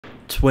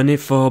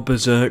24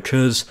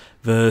 Berserkers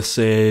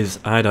versus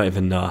I don't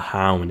even know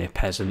how many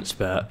peasants,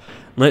 but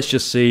let's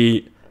just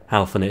see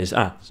how fun it is.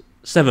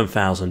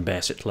 7,000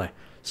 basically.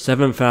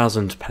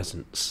 7,000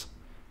 peasants.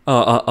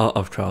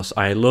 Of course,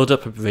 I load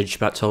up a bridge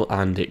battle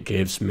and it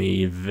gives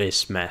me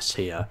this mess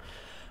here.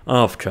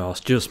 Of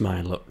course, just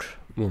my luck.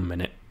 1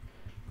 minute.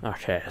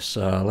 Okay,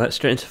 so let's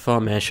get into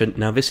formation.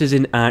 Now this is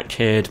in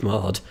arcade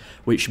mode,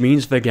 which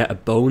means they get a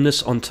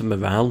bonus onto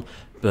morale,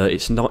 but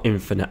it's not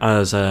infinite,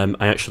 as I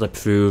actually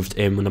proved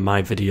in one of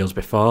my videos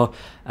before,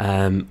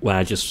 where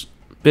I just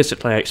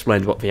basically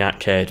explained what the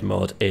arcade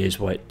mode is,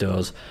 what it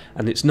does,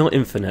 and it's not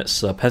infinite,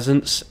 so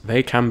peasants,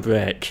 they can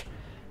break,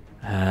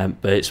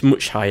 but it's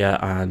much higher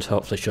and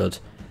hopefully should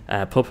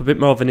put up a bit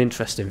more of an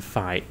interesting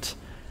fight.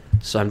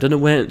 So I'm going to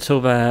wait until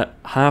they're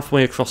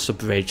halfway across the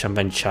bridge and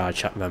then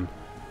charge at them.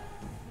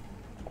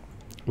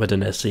 We're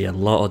going to see a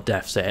lot of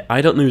deaths here.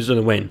 I don't know who's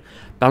going to win.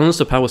 Balance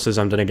of Power says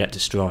I'm going to get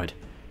destroyed.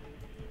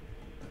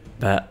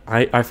 But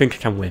I think I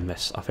can win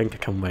this. I think I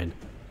can win.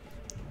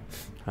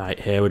 Right,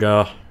 here we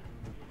go.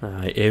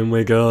 Right, in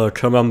we go.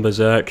 Come on,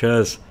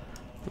 Berserkers.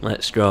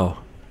 Let's go.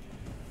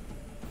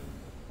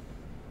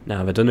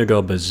 Now, they're going to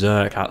go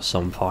Berserk at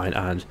some point,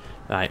 and...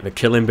 Right, the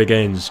killing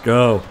begins.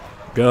 Go.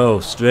 Go.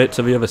 Straight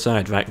to the other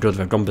side. Right, good,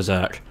 they've gone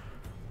Berserk.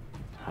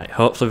 Right,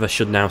 hopefully they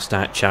should now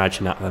start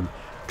charging at them.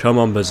 Come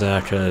on,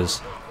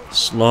 Berserkers.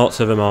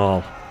 Slaughter them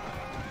all.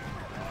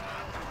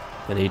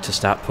 They need to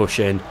start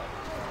pushing.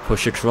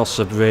 Push across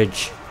the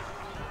bridge.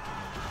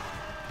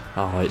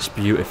 Oh, it's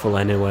beautiful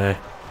anyway.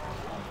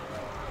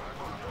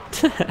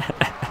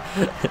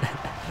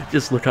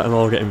 Just look at them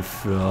all getting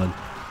thrown.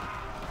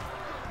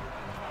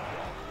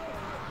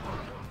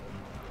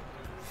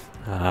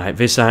 Alright,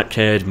 this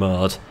arcade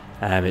mode,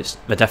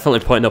 they're definitely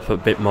putting up a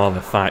bit more of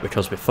a fight,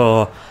 because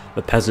before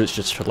the peasants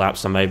just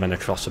collapsed and they went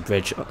across the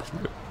bridge.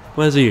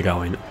 Where's he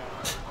going?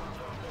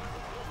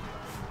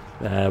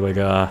 There we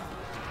go.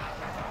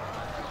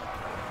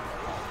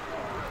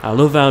 I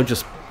love how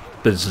just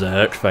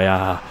berserk they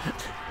are.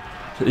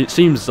 It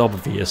seems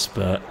obvious,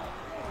 but...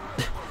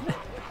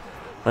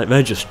 like,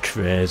 they're just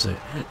crazy.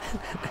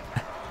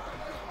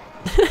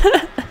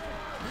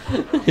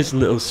 His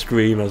little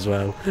scream as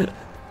well.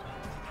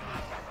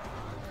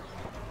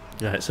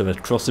 Right, so they're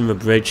crossing the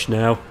bridge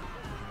now.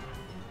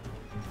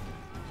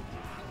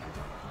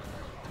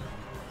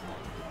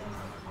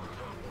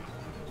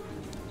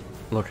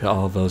 Look at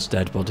all those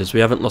dead bodies. We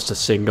haven't lost a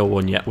single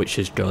one yet, which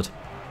is good.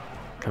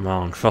 Come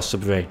on, cross the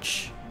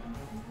bridge.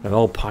 They're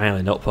all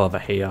piling up over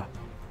here.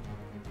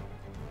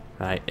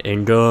 Right,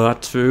 in go our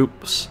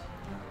troops.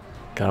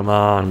 Come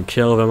on,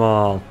 kill them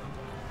all.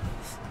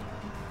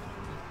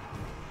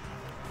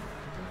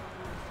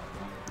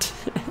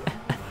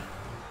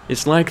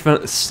 It's like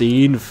that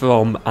scene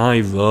from I,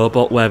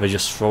 Robot where they're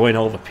just throwing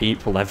all the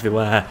people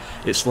everywhere.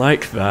 It's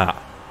like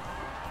that.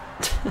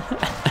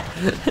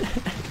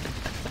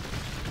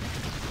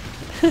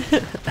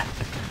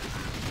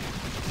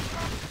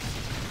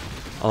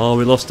 Oh,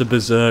 we lost a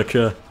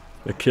Berserker.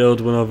 They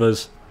killed one of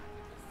us.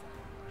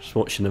 Just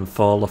watching them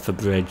fall off a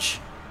bridge.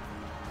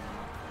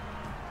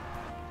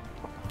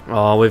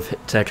 Oh, we've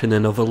taken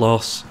another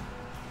loss.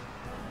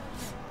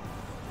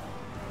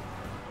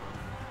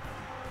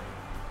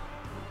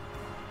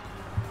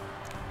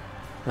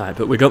 Right,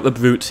 but we got the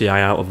Brutii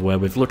out of the way.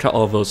 We've looked at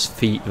all those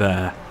feet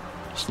there.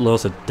 Just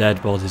loads of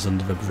dead bodies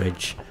under the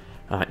bridge.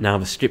 Right, now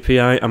the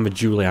Scipii and the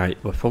Julii,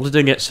 we're probably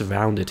going to get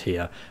surrounded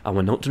here, and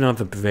we're not going to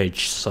have a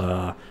bridge,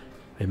 so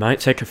we might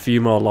take a few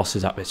more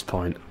losses at this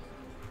point.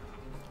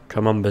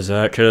 Come on,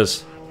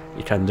 Berserkers,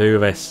 you can do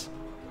this.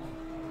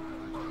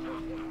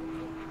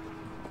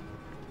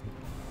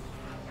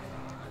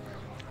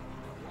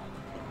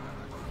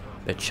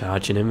 They're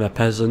charging in their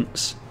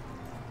peasants.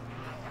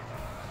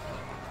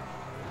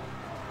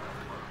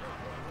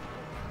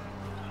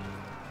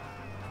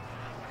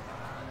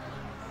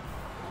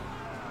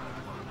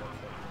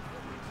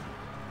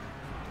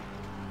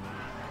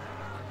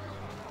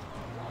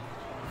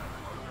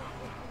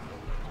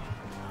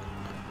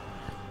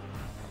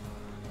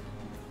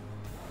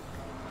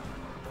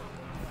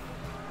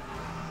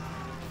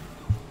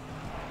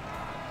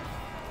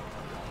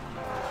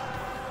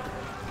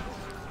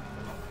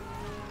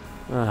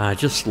 I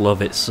just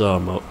love it so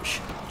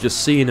much.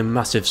 Just seeing a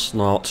massive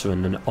slaughter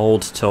in an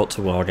old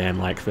Total War game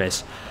like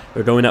this.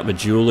 We're going at the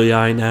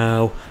Julii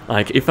now.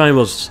 Like, if I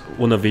was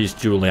one of these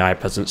Julii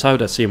peasants, I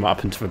would have seen what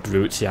happened to the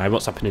Brutii,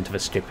 what's happening to the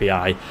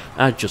Scipii.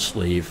 I'd just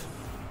leave.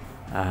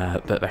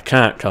 But I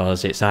can't,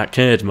 cause it's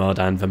arcade mode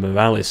and the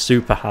morale is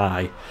super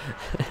high.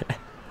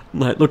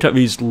 Like, look at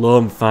these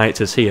lone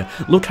fighters here.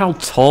 Look how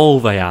tall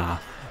they are.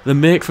 They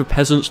make the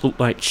peasants look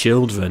like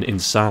children in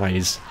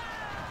size.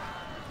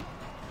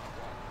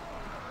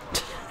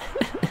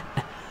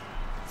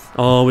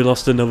 Oh, we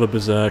lost another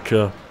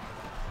Berserker.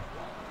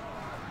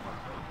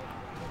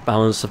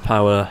 Balance of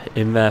power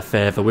in their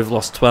favour. We've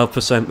lost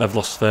 12%, they've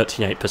lost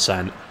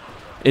 38%.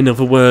 In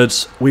other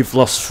words, we've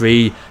lost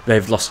 3,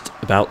 they've lost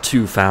about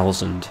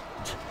 2,000.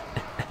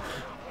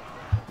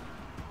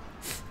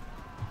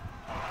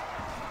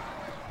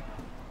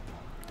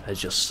 There's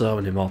just so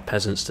many more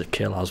peasants to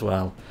kill as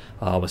well.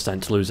 Oh, we're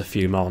starting to lose a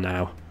few more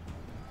now.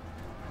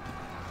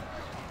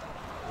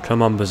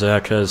 Come on,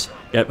 Berserkers,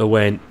 get the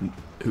win.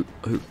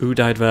 Who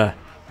died there?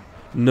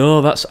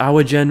 No, that's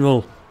our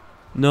general.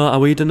 No, are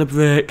we done a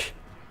break?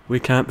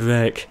 We can't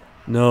break.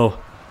 No.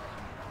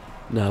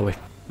 No, we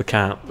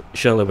can't.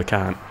 Surely we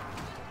can't.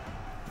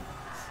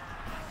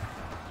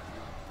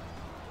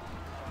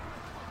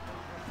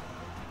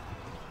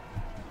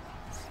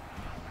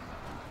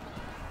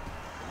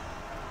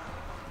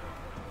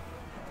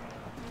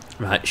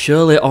 Right,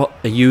 surely a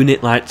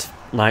unit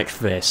like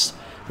this,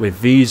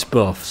 with these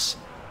buffs,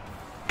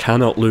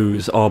 cannot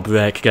lose or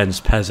break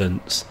against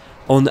peasants.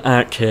 On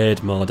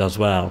arcade mode as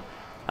well.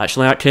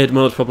 Actually, arcade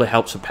mode probably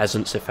helps the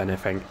peasants if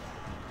anything.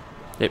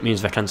 It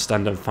means they can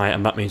stand and fight,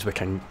 and that means we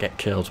can get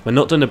killed. We're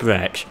not done a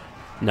break.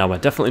 No, we're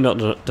definitely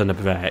not done a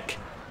break.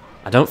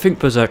 I don't think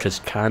Berserkers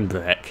can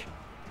break.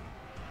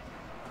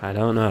 I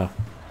don't know.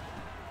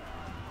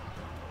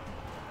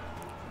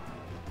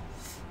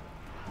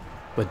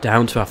 We're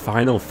down to our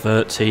final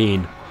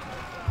 13.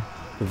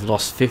 We've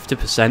lost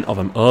 50% of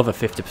them, over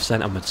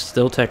 50%, and we're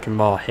still taking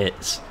more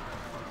hits.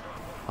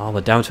 Oh,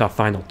 we're down to our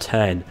final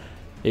 10.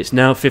 It's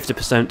now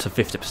 50% to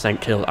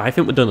 50% killed. I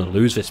think we're going to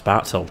lose this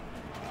battle.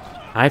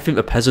 I think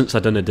the peasants are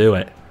going to do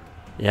it.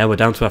 Yeah, we're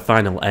down to our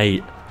final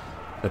 8.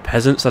 The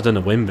peasants are going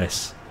to win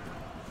this.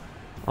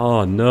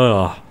 Oh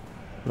no.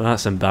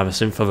 That's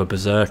embarrassing for the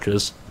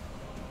Berserkers.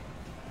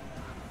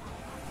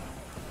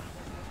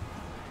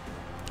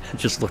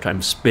 Just look at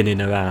him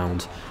spinning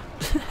around.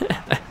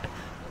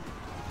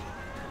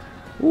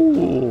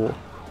 Ooh.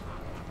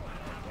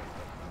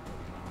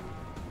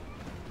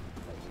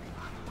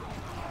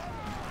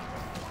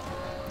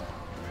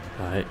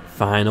 Right,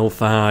 final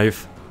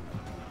 5.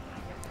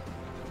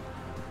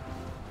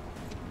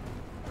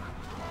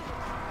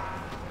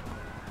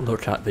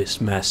 Look at this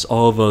mess,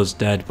 all those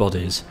dead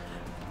bodies.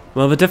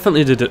 Well, they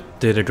definitely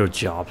did a good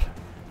job.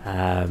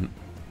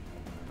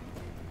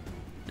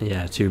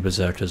 Yeah, 2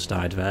 Berserkers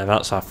died there.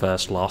 That's our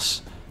first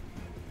loss.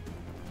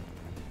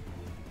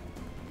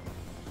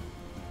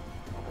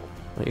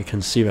 Like you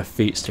can see their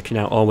feet sticking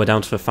out. Oh, we're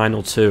down to the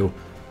final 2.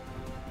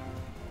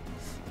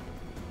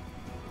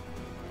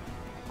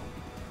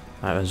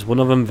 Right, there's one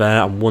of them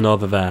there and one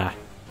over there.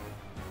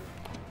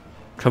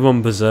 Come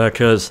on,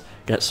 Berserkers.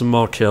 Get some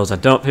more kills. I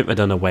don't think they're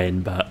going to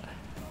win, but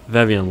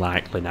very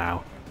unlikely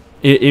now.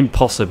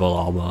 Impossible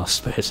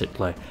almost,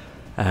 basically.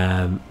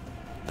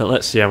 But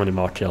let's see how many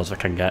more kills I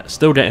can get.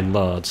 Still getting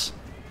loads.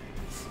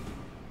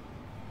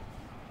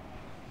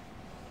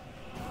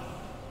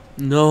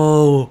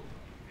 No!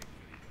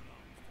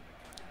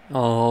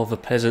 Oh, the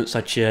peasants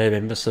are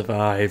cheering. They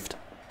survived.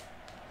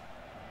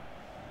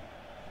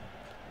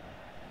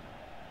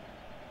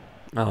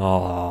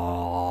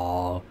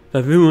 Oh,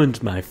 they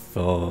ruined my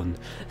phone.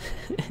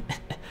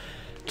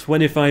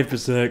 25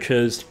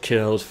 Berserkers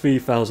killed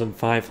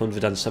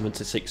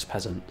 3,576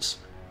 peasants.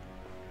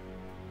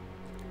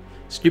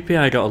 Skippy,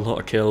 I got a lot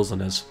of kills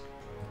on us.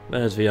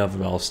 There's the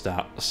overall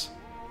stats.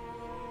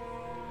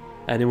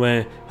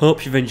 Anyway,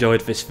 hope you've enjoyed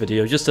this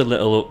video. Just a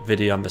little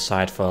video on the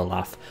side for a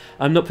laugh.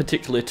 I'm not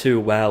particularly too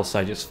well, so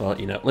I just thought,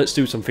 you know, let's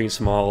do something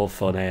small,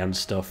 funny and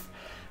stuff.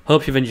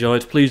 Hope you've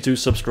enjoyed. Please do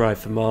subscribe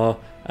for more.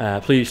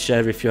 Please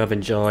share if you have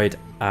enjoyed,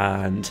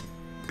 and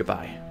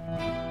goodbye.